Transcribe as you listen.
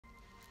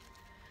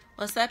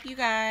What's up, you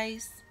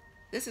guys?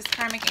 This is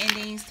Karmic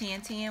Endings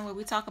 1010, where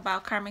we talk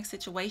about karmic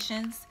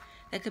situations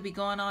that could be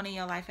going on in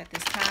your life at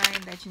this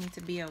time that you need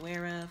to be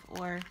aware of,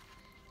 or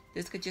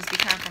this could just be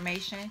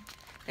confirmation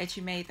that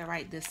you made the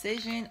right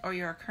decision or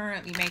you're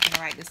currently making the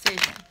right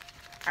decision.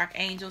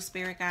 Archangels,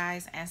 spirit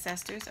guides,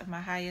 ancestors of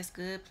my highest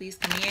good, please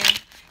come in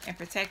and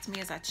protect me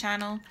as I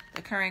channel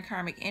the current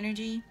karmic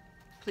energy.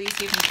 Please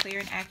give me clear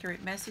and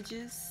accurate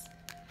messages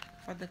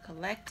for the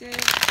collective.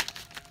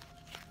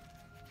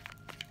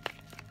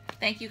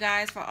 Thank you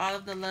guys for all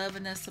of the love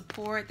and the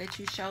support that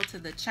you show to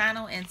the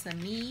channel and to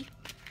me.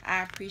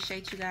 I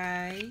appreciate you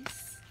guys.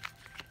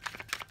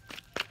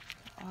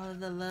 All of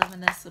the love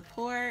and the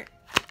support.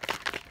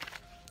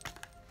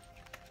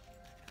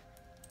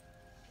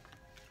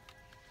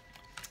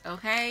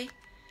 Okay,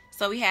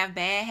 so we have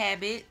bad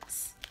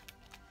habits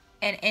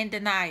and in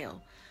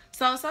denial.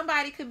 So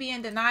somebody could be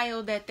in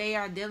denial that they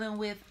are dealing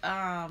with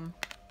a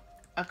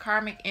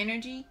karmic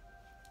energy.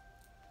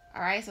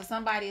 All right, so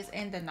somebody is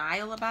in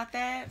denial about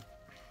that.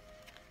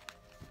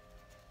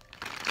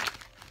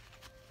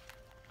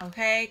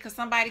 Okay, because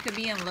somebody could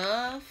be in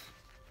love.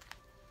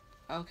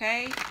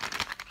 Okay.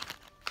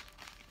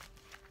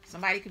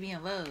 Somebody could be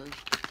in love.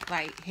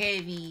 Like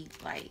heavy,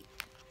 like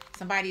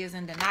somebody is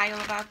in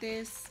denial about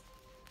this.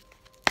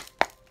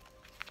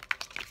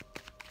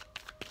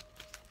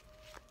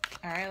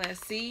 All right,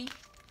 let's see.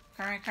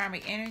 Current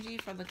karmic energy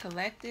for the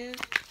collective.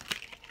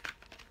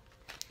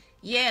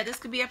 Yeah, this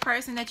could be a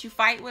person that you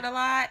fight with a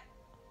lot.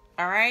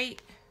 All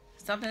right.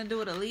 Something to do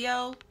with a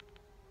Leo.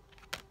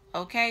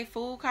 Okay,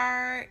 Fool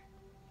card.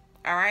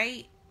 All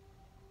right.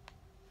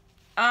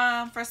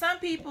 For some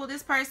people,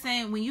 this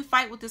person, when you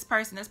fight with this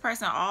person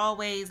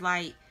always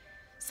like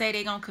say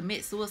they're gonna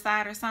commit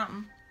suicide or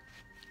something.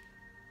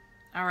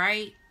 All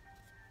right.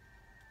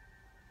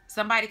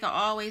 Somebody could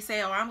always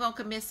say, oh, I'm gonna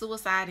commit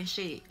suicide and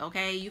shit.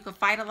 Okay, you can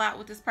fight a lot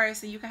with this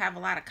person. You can have a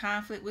lot of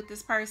conflict with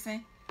this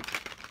person.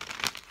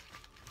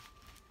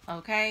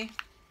 Okay.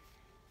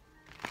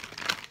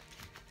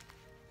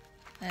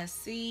 Let's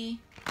see.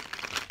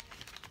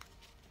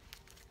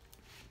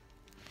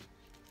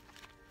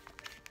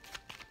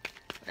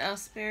 What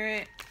else,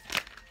 Spirit?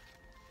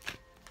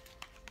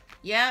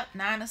 Yep,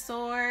 9 of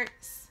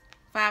Swords,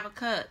 5 of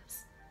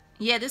Cups.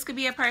 Yeah, this could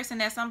be a person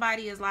that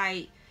somebody is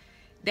like,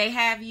 they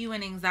have you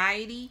in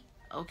anxiety,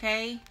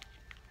 okay?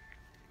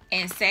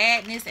 And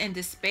sadness and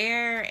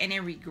despair and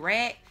in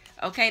regret.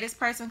 Okay, this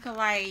person could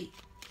like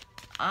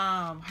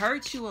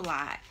hurt you a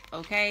lot.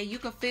 Okay, you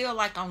could feel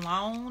like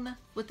alone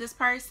with this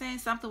person.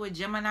 Something with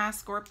Gemini,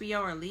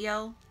 Scorpio, or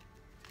Leo.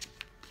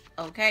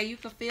 Okay, you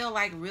could feel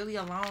like really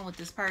alone with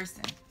this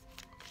person.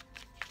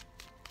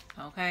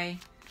 Okay,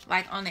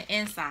 like on the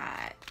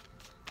inside.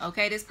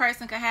 Okay, this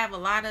person could have a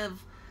lot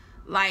of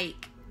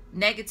like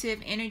negative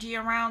energy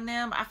around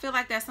them. I feel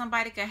like that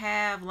somebody could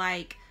have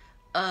like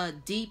a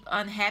deep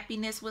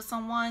unhappiness with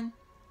someone.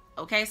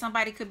 Okay,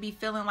 somebody could be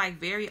feeling like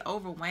very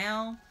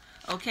overwhelmed.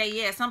 Okay,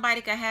 yeah,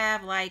 somebody could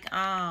have like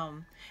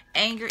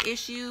anger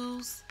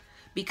issues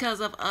because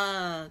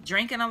of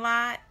drinking a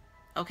lot.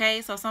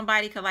 Okay, so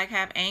somebody could like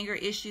have anger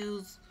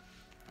issues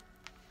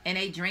and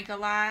they drink a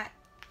lot.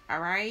 All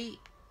right,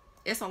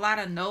 it's a lot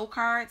of no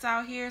cards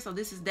out here, so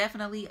this is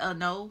definitely a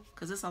no,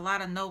 because it's a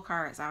lot of no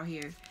cards out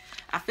here.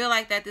 I feel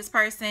like that this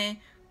person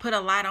put a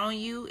lot on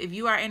you. If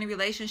you are in a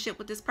relationship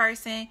with this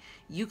person,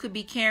 you could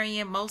be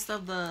carrying most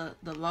of the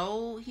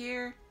load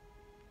here.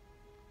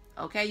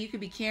 Okay, you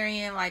could be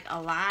carrying like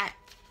a lot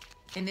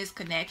in this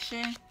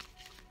connection.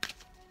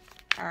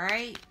 All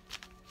right.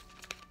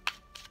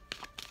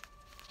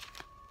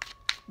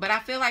 But I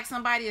feel like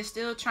somebody is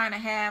still trying to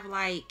have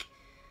like,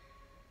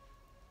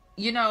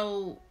 you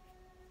know,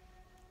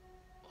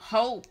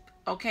 hope,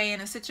 okay,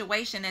 in a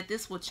situation that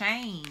this will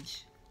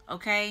change.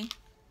 Okay.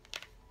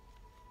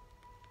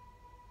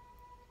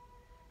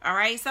 All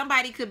right,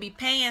 somebody could be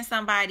paying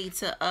somebody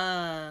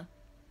to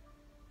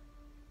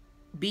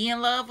be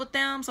in love with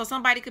them. So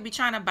somebody could be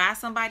trying to buy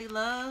somebody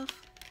love.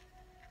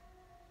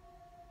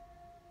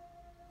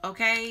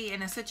 Okay,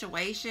 in a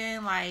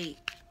situation like,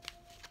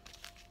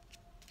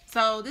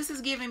 so this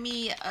is giving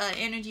me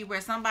energy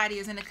where somebody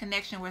is in a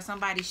connection where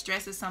somebody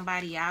stresses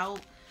somebody out.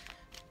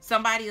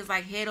 Somebody is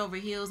like head over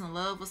heels in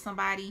love with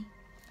somebody.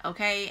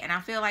 Okay, and I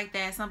feel like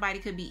that somebody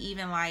could be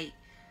even like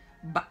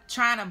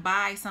trying to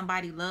buy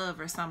somebody love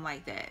or something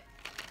like that.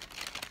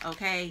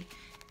 Okay.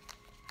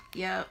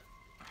 Yep.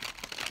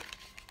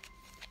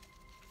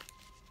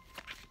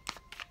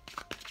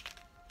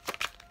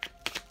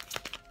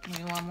 Give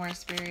me one more,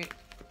 Spirit.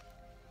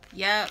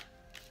 Yep.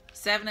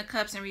 7 of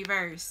Cups in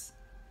reverse.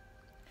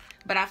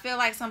 But I feel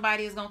like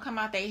somebody is gonna come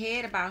out their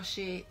head about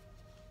shit.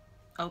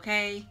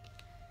 Okay.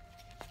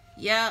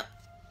 Yep.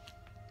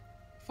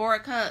 4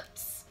 of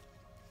Cups.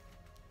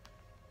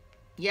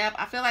 Yep,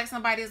 I feel like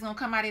somebody is going to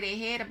come out of their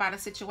head about a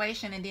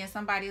situation, and then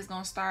somebody is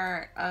going to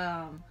start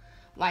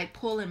like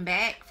pulling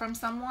back from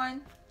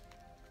someone.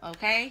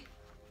 Okay.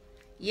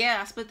 Yeah,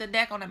 I split the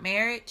deck on a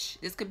marriage.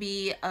 This could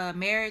be a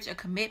marriage, a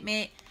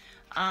commitment.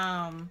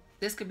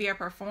 This could be a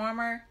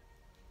performer.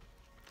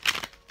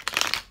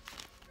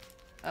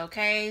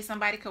 Okay,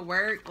 somebody could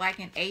work like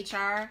in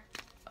HR.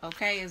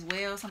 Okay, as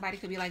well. Somebody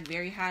could be like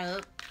very high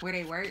up where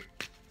they work.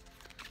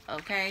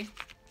 Okay.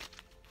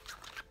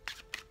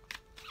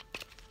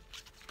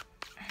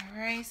 All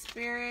right,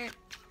 Spirit.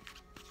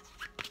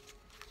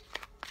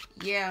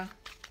 Yeah.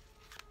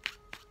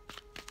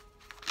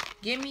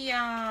 Give me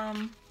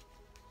 5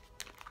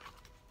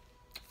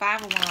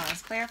 of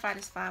Wands. Clarify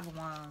this 5 of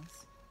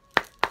Wands.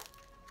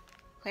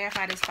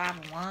 Clarify this 5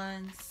 of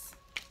Wands.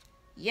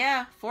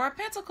 Yeah, 4 of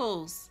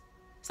Pentacles.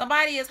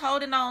 Somebody is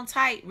holding on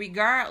tight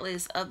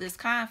regardless of this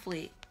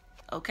conflict.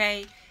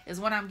 Okay, is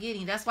what I'm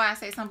getting. That's why I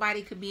say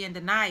somebody could be in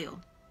denial.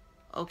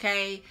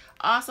 Okay,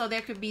 also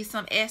there could be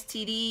some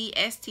STD,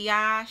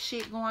 STI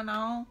shit going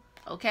on.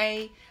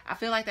 Okay, I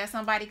feel like that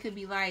somebody could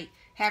be like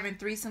having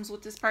threesomes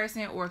with this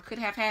person, or could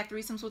have had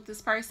threesomes with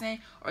this person,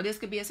 or this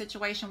could be a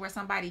situation where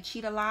somebody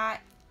cheat a lot.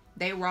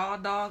 They raw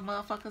dog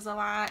motherfuckers a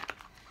lot.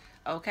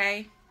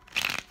 Okay,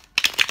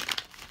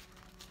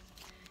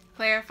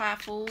 clarify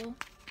Fool.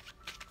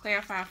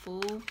 Clarify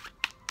Fool.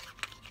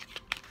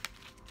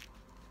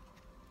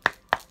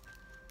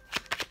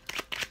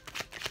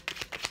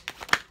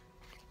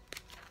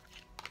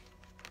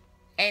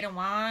 Eight of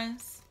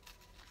Wands.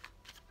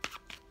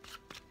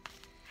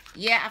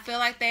 Yeah, I feel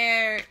like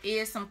there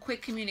is some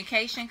quick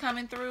communication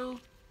coming through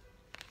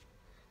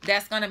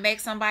that's going to make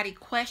somebody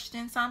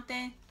question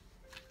something.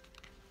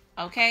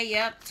 Okay,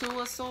 yep. 2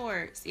 of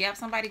Swords. Yep,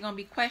 somebody going to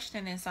be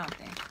questioning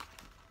something.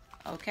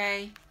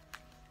 Okay.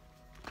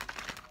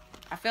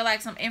 I feel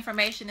like some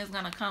information is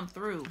going to come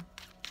through.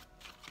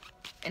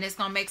 And it's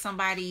going to make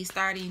somebody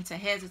starting to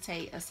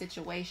hesitate a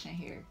situation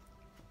here.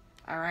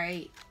 All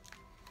right.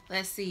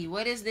 Let's see.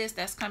 What is this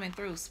that's coming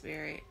through,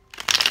 Spirit?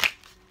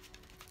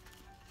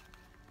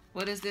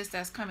 What is this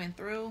that's coming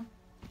through?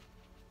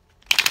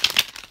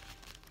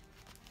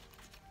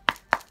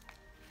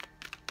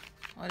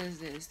 What is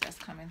this that's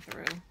coming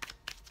through?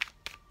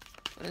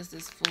 What is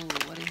this Fool?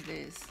 What is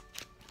this?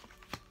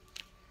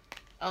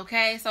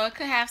 Okay, so it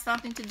could have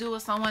something to do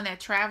with someone that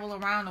travel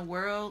around the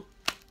world.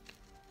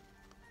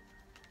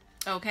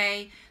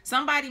 Okay,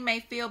 somebody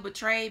may feel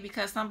betrayed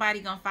because somebody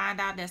gonna find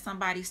out that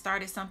somebody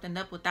started something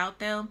up without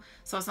them.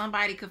 So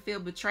somebody could feel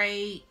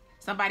betrayed.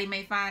 Somebody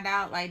may find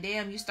out like,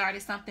 damn, you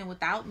started something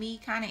without me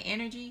kind of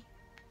energy.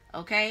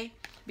 Okay,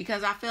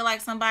 because I feel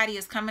like somebody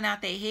is coming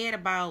out their head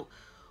about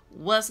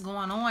what's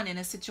going on in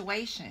a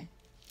situation.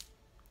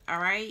 All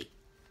right.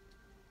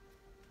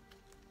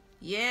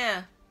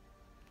 Yeah.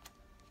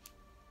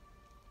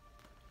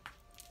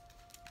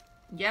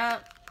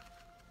 Yep.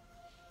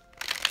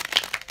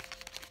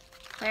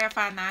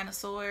 Clarify 9 of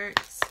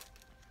Swords.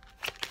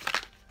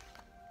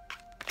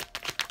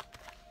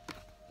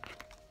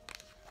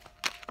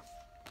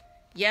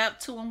 Yep,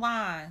 2 of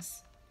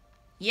Wands.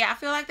 Yeah, I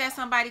feel like that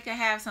somebody could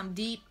have some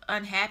deep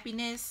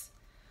unhappiness.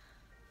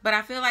 But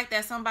I feel like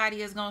that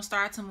somebody is going to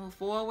start to move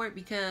forward,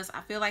 because I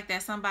feel like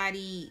that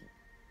somebody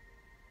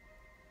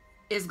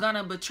is going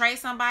to betray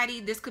somebody.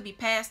 This could be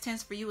past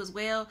tense for you as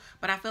well.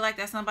 But I feel like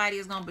that somebody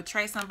is going to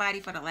betray somebody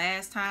for the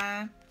last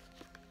time.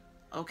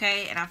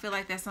 Okay, and I feel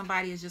like that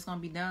somebody is just going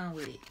to be done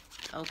with it.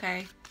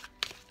 Okay,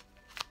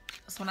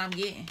 that's what I'm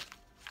getting.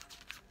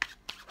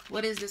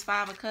 What is this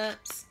 5 of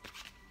Cups?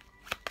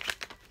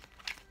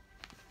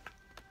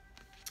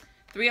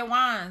 3 of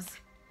Wands.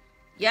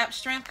 Yep,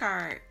 Strength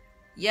card.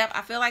 Yep,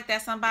 I feel like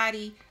that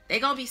somebody, they're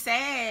going to be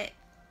sad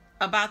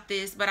about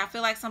this, but I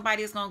feel like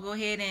somebody is going to go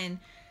ahead and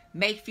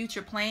make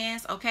future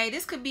plans. Okay,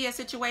 this could be a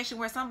situation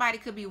where somebody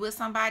could be with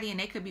somebody and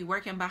they could be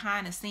working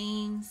behind the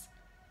scenes.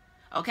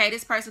 Okay,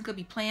 this person could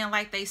be playing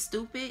like they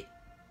stupid.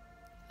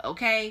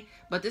 Okay,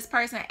 but this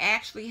person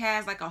actually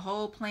has like a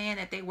whole plan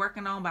that they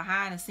working on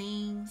behind the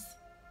scenes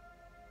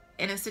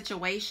in a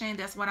situation.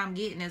 That's what I'm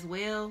getting as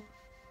well.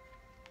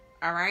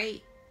 All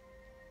right.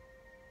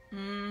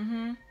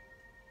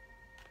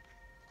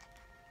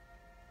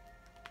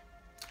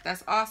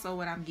 That's also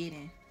what I'm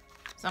getting.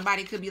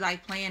 Somebody could be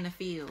like playing the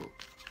field.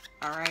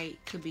 All right,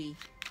 could be.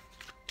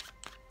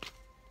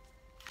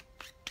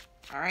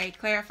 All right,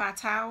 clarify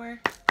Tower.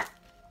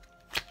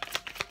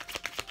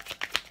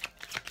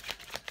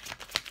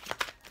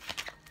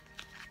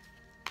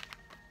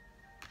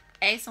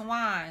 Ace of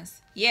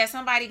Wands. Yeah,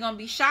 somebody gonna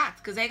be shocked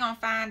because they gonna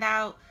find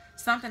out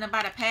something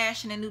about a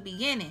passion and new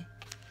beginning.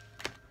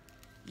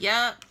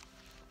 Yup.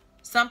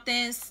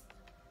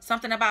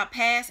 Something about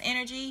past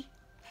energy.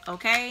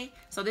 Okay,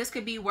 so this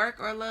could be work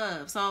or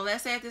love. So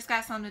let's say if this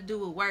got something to do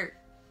with work.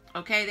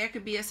 Okay, there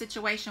could be a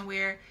situation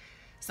where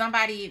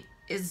somebody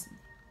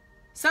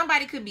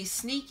could be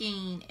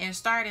sneaking and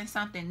starting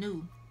something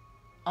new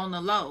on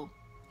the low.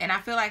 And I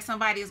feel like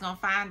somebody is going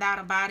to find out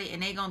about it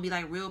and they're going to be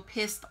like real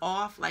pissed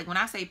off. Like when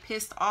I say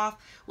pissed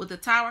off with the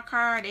Tower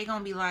card, they're going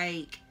to be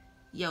like,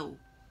 yo,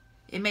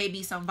 it may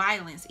be some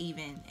violence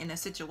even in the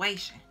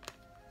situation.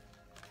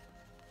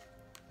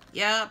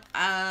 Yep,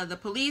 the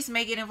police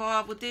may get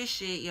involved with this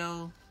shit,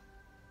 yo.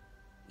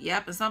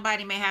 Yep, and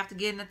somebody may have to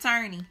get an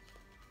attorney.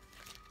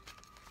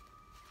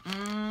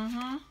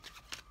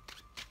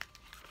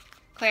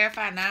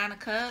 Clarify 9 of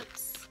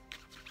Cups.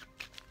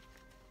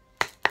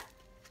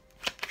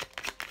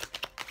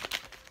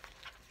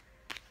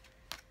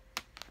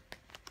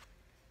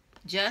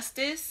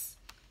 Justice,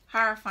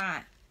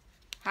 Hierophant,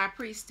 High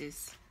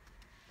Priestess.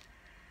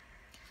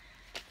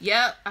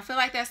 Yep, I feel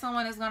like that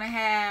someone is going to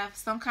have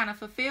some kind of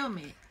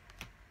fulfillment.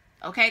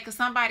 Okay, because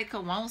somebody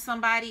could want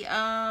somebody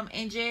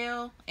in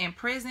jail, in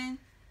prison,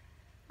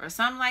 or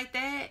something like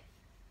that.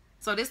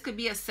 So this could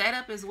be a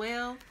setup as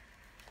well.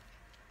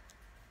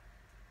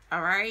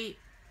 All right.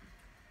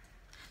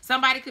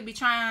 Somebody could be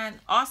trying,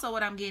 also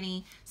what I'm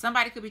getting,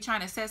 somebody could be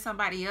trying to set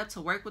somebody up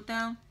to work with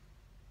them.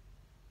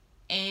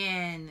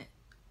 And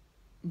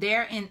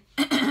their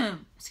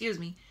excuse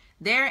me,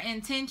 their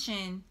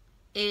intention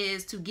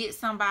is to get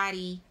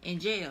somebody in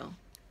jail.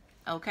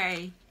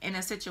 Okay, in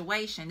a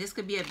situation. This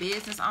could be a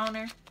business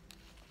owner.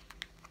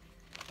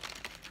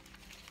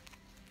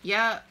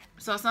 Yep.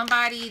 So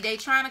somebody, they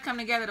trying to come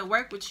together to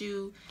work with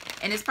you,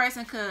 and this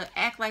person could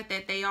act like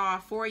that they are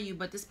for you,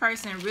 but this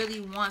person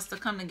really wants to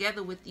come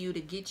together with you to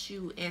get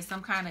you in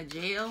some kind of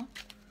jail.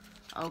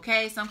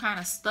 Okay, some kind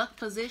of stuck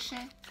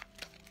position.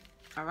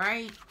 All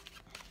right.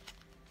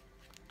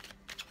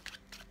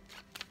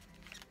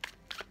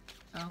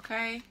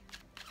 Okay.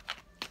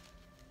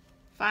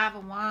 5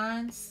 of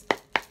Wands.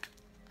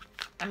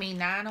 I mean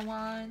 9 of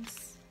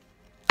Wands.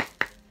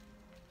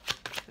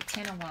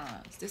 10 of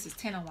Wands. This is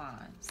 10 of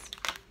Wands.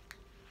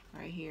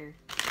 Right here.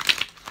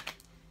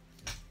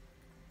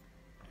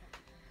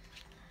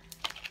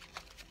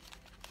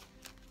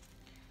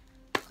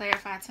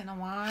 Clarify 10 of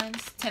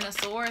Wands. 10 of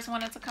Swords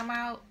wanted to come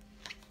out.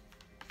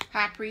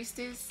 High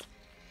Priestess.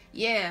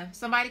 Yeah,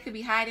 somebody could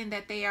be hiding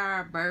that they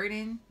are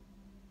burdened.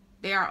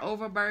 They are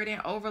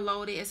overburdened,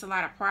 overloaded. It's a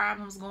lot of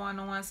problems going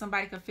on.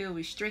 Somebody could feel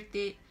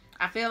restricted.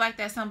 I feel like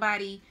that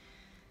somebody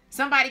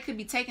could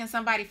be taking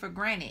somebody for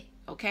granted.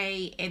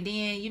 Okay, and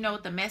then you know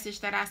the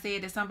message that I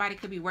said, that somebody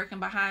could be working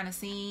behind the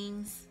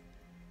scenes.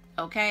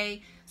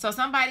 Okay, so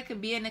somebody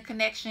could be in a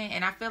connection,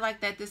 and I feel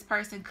like that this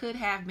person could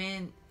have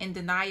been in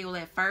denial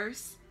at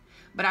first,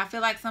 but I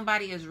feel like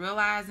somebody is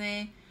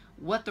realizing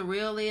what the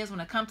real is when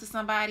it comes to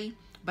somebody.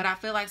 But I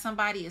feel like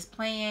somebody is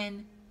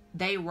playing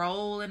their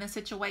role in a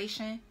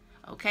situation.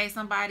 Okay,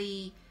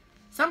 somebody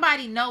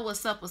know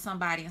what's up with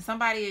somebody, and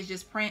somebody is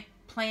just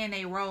playing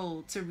a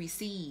role to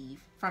receive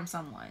from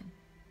someone.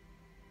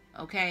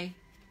 Okay.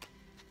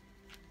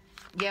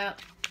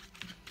 Yep.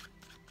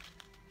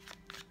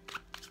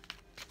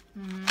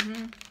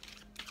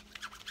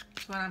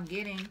 That's what I'm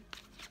getting.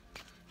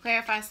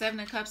 Clarify 7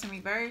 of Cups in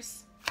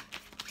reverse.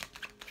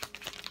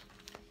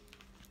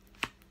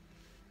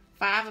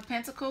 5 of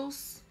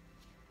Pentacles.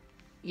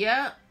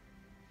 Yep.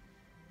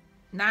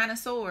 9 of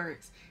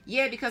Swords.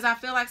 Yeah, because I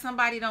feel like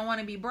somebody don't want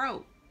to be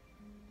broke.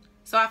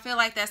 So I feel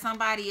like that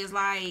somebody is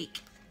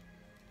like,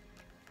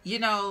 you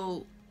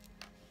know,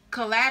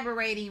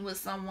 collaborating with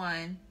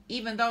someone,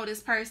 even though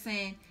this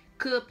person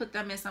could put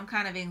them in some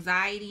kind of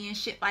anxiety and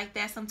shit like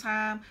that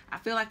sometime. I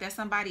feel like that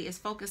somebody is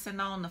focusing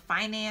on the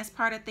finance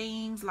part of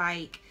things.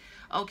 Like,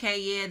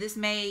 okay, yeah, this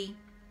may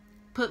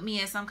put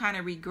me in some kind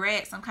of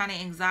regret, some kind of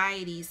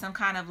anxiety, some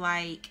kind of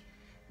like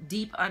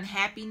deep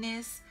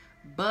unhappiness,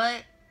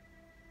 but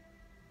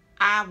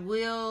I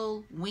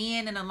will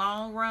win in the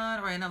long run,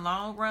 or in the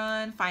long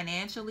run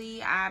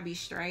financially, I'll be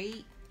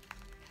straight.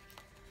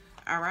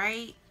 All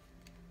right.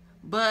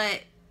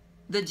 But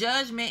the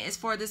judgment is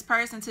for this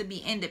person to be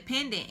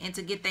independent and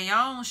to get their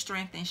own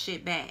strength and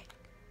shit back.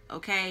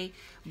 Okay.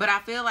 But I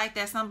feel like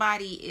that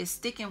somebody is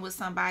sticking with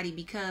somebody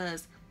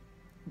because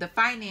the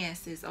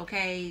finances,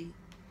 okay,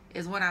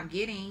 is what I'm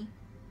getting.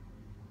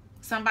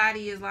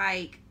 Somebody is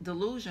like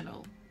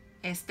delusional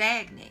and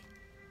stagnant.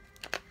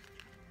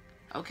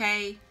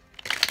 Okay.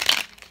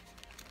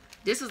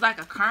 This is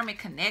like a karmic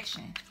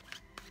connection.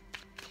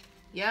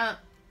 Yep.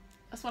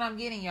 That's what I'm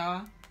getting,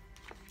 y'all.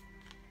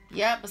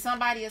 Yep, but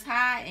somebody is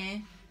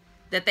hiding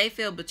that they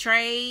feel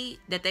betrayed,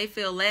 that they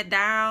feel let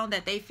down,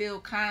 that they feel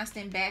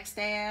constant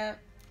backstab.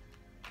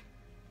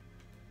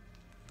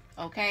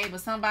 Okay, but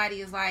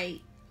somebody is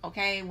like,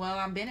 okay, well,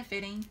 I'm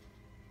benefiting.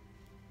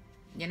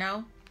 You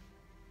know?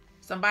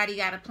 Somebody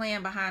got a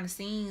plan behind the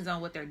scenes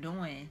on what they're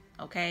doing.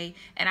 Okay?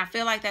 And I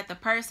feel like that the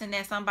person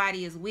that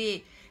somebody is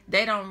with,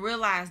 they don't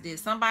realize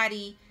this.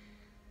 Somebody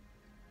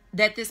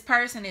that this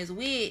person is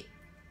with,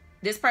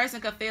 this person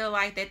could feel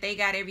like that they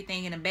got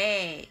everything in a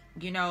bag,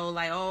 you know,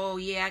 like, oh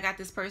yeah, I got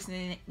this person,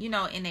 in, you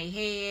know, in their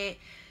head,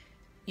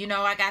 you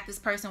know, I got this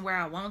person where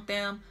I want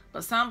them.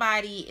 But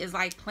somebody is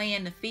like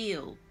playing the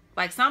field.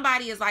 Like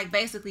somebody is like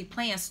basically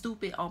playing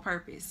stupid on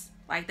purpose.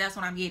 Like that's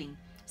what I'm getting.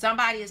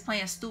 Somebody is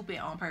playing stupid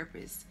on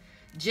purpose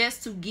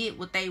just to get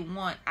what they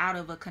want out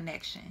of a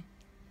connection.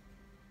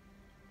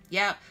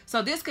 Yep.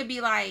 So this could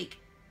be like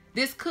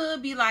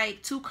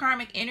two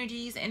karmic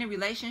energies in a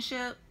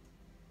relationship,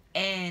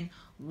 and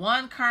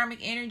one karmic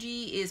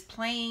energy is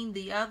playing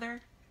the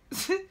other.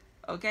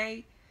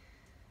 Okay.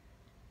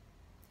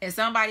 And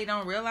somebody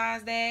don't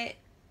realize that.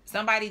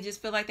 Somebody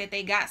just feel like that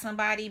they got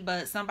somebody,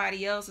 but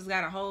somebody else has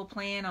got a whole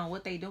plan on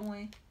what they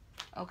doing.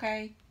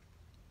 Okay.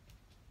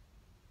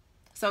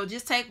 So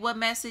just take what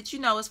message you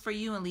know is for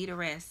you and leave the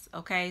rest.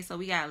 Okay. So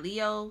we got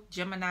Leo,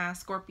 Gemini,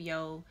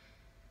 Scorpio,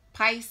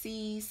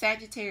 Pisces,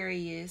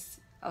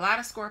 Sagittarius, A lot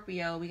of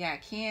Scorpio. We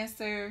got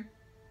Cancer,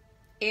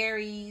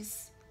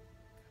 Aries,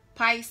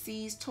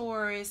 Pisces,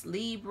 Taurus,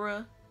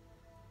 Libra.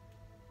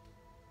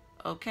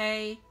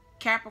 Okay.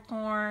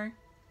 Capricorn.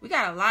 We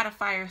got a lot of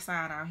fire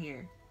sign out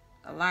here.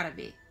 A lot of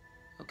it.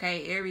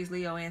 Okay. Aries,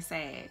 Leo, and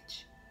Sag.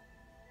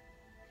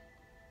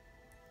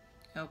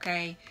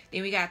 Okay.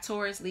 Then we got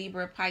Taurus,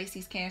 Libra,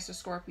 Pisces, Cancer,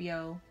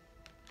 Scorpio,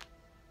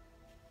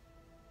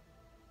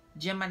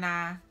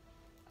 Gemini.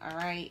 All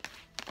right.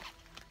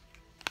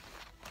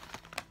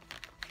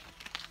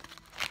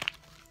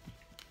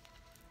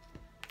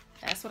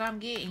 That's what I'm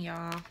getting,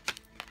 y'all.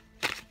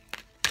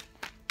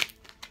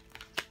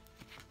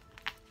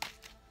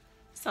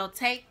 So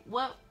take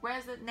what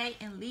resonate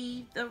and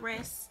leave the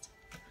rest.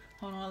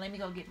 Hold on, let me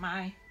go get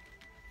my...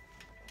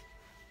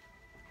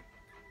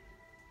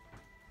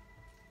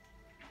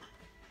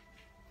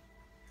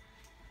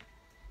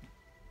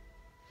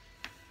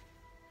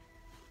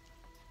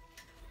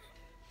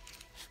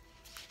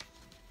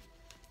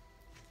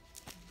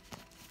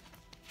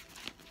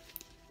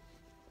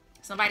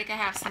 Somebody could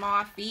have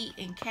small feet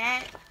and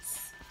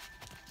cats.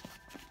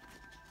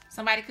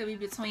 Somebody could be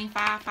between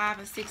 5'5"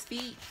 and 6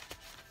 feet.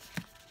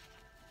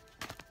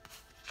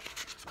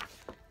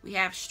 We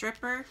have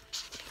stripper,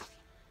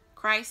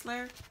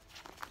 Chrysler,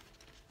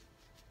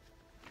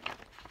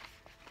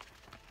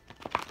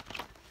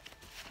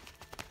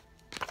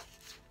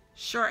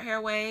 short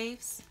hair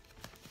waves,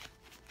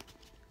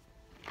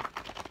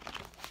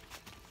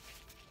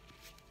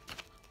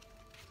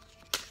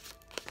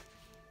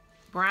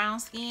 brown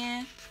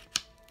skin,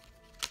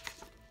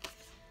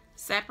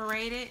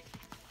 separated,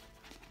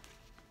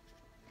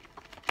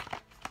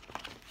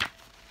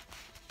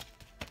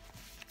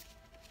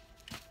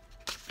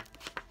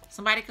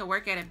 somebody could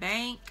work at a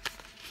bank,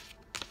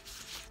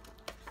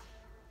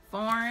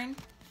 foreign,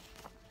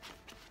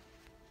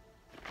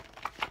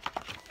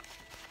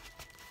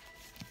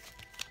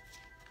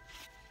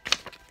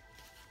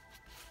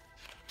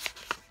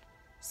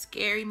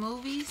 scary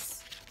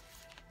movies,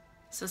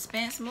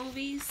 suspense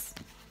movies,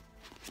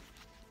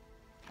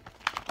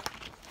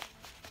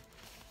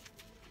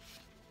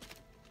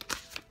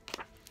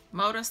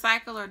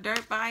 motorcycle or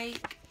dirt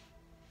bike,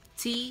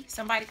 tea.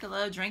 Somebody could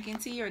love drinking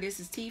tea, or this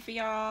is tea for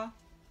y'all.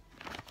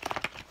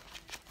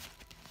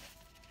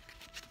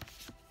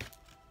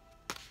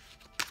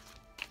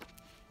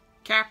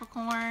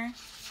 Capricorn,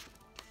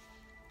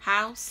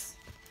 house,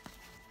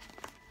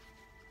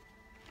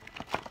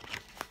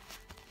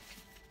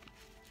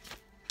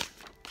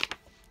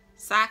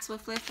 socks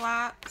with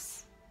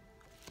flip-flops,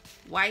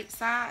 white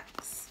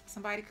socks.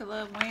 Somebody could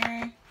love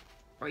wearing,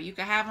 or you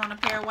could have on a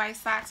pair of white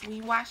socks when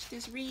you watch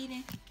this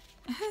reading.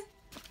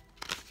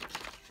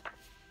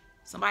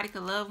 Somebody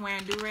could love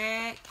wearing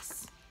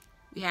do-rags.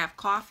 We have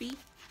coffee.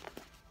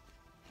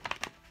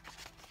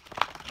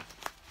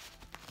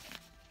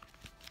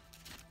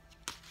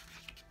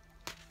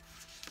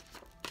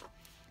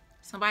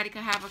 Somebody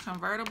could have a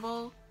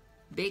convertible,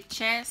 big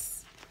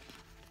chest.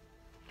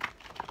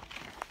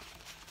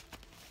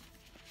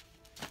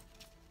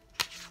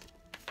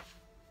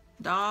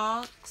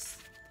 Dogs.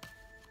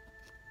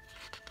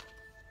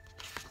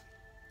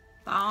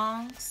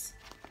 Thongs.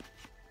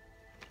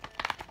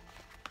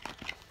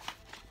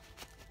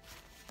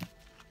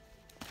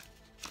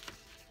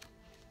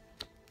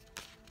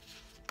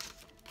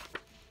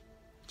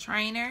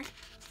 Trainer.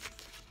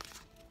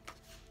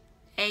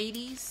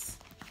 80s.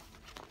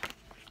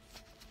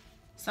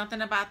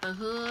 Something about the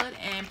hood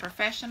and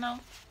professional.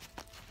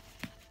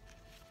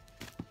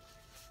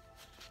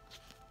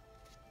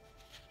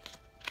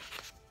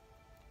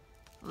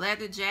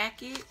 Leather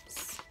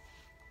jackets.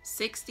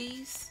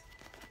 60s.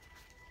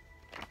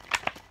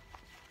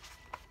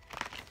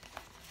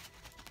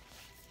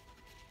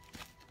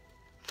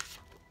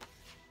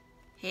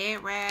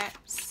 Head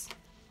wraps.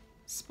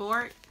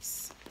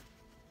 Sports.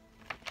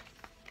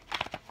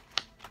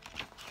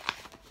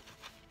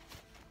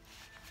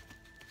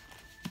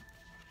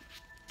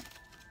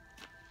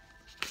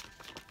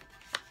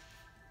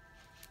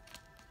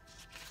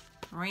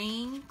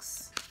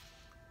 Rings,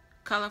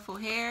 colorful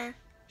hair,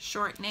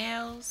 short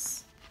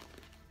nails,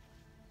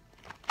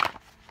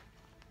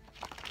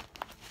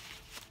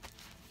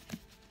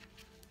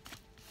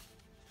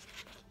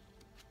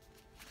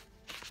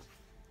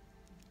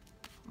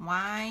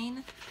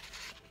 wine,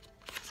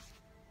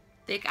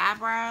 thick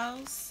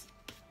eyebrows,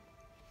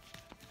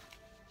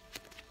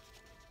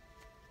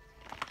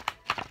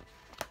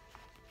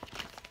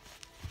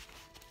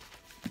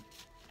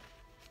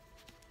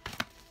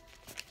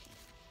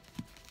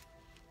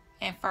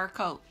 and fur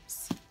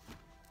coats.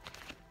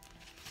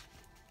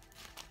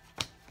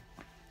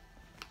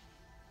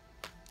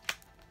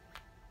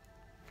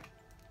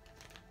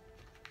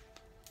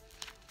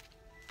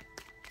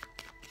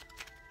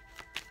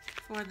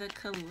 For the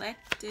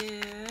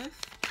collective,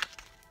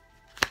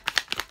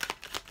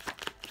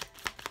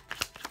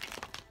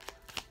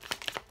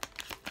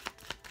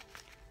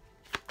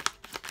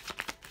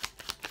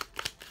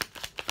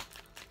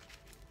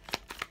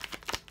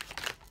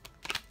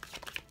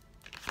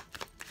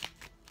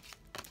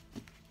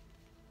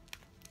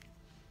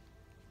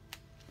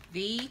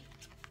 V.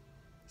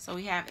 So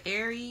we have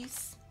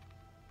Aries,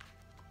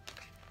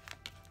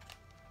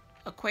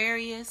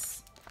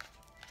 Aquarius,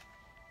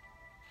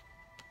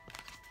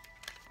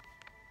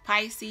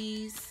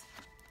 Pisces,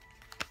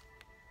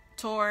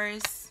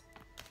 Taurus,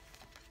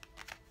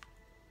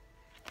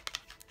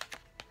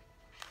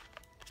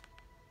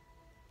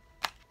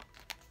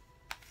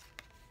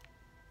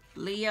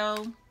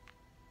 Leo.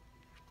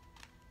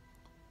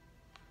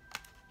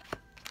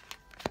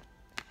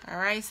 All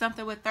right,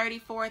 something with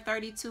 34,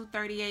 32,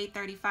 38,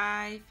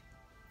 35,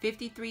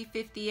 53,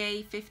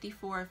 58,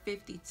 54,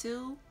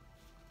 52,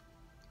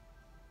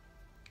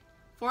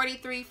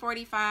 43,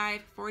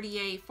 45,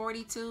 48,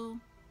 42,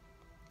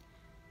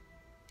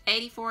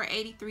 84,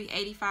 83,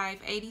 85,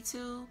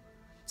 82,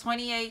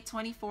 28,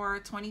 24,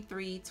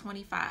 23,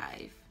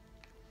 25.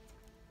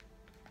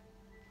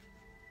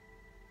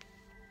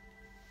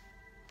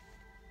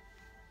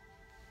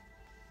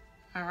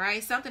 All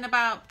right, something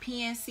about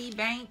PNC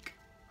Bank.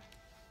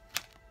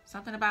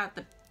 Something about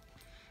the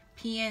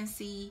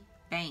PNC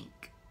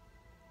Bank.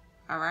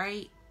 All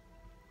right.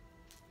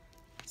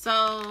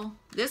 So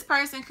this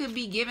person could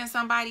be giving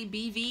somebody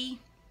BV.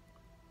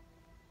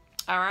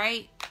 All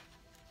right.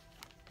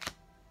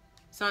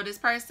 So this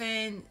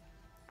person,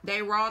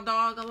 they raw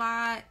dog a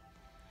lot.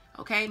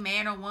 Okay,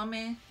 man or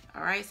woman.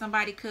 All right.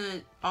 Somebody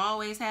could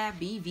always have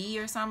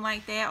BV or something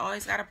like that.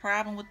 Always got a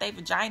problem with their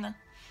vagina.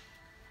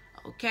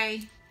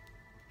 Okay.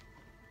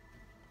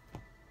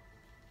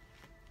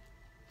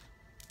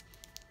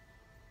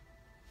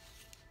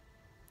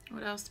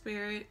 What else,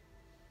 Spirit?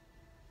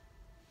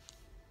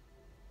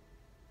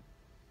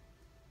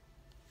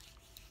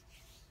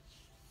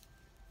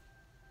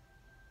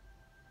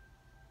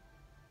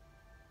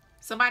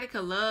 Somebody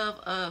could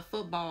love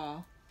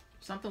football.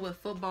 Something with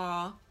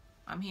football,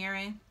 I'm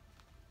hearing.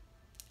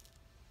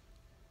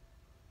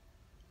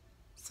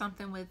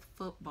 Something with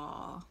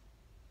football.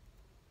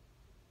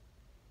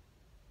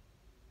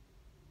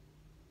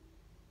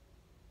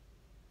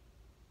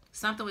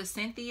 Something with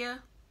Cynthia.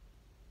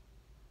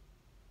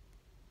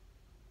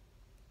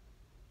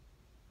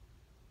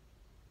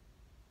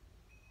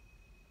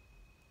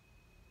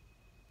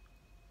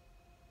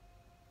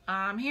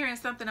 I'm hearing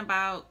something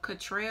about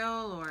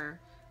Cottrell or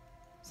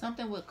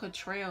something with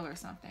Cottrell or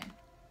something.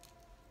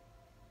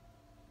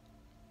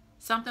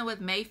 Something with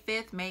May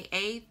 5th, May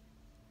 8th,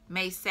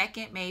 May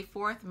 2nd, May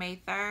 4th,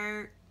 May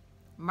 3rd,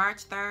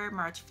 March 3rd,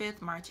 March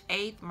 5th, March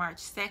 8th, March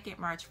 2nd,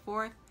 March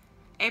 4th,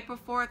 April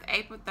 4th,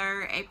 April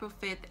 3rd, April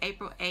 5th,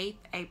 April 8th,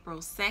 April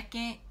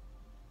 2nd,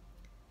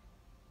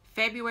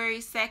 February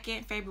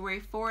 2nd,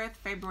 February 4th,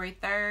 February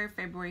 3rd,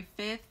 February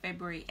 5th,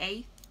 February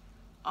 8th,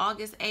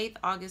 August 8th,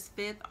 August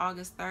 5th,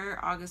 August 3rd,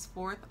 August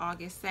 4th,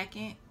 August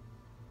 2nd.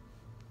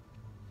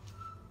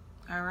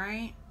 All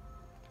right.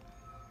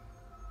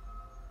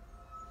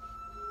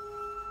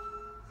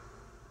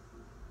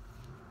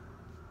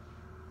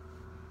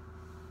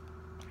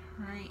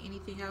 All right.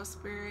 Anything else,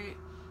 Spirit?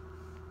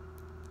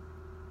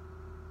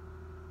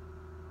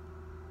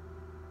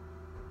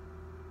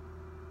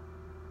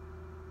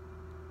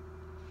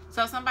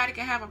 So somebody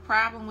can have a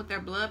problem with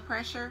their blood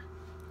pressure.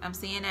 I'm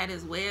seeing that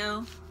as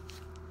well.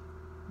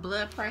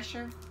 Blood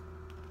pressure.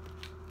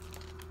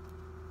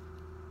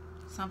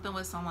 Something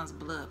with someone's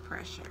blood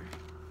pressure.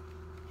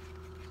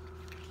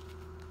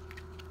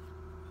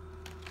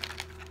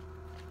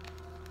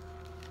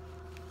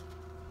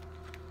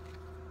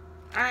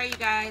 All right, you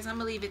guys, I'm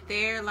gonna leave it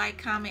there. Like,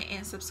 comment,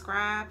 and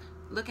subscribe.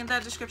 Look in the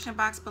description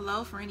box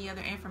below for any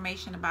other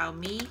information about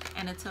me.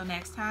 And until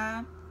next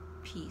time,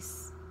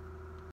 peace.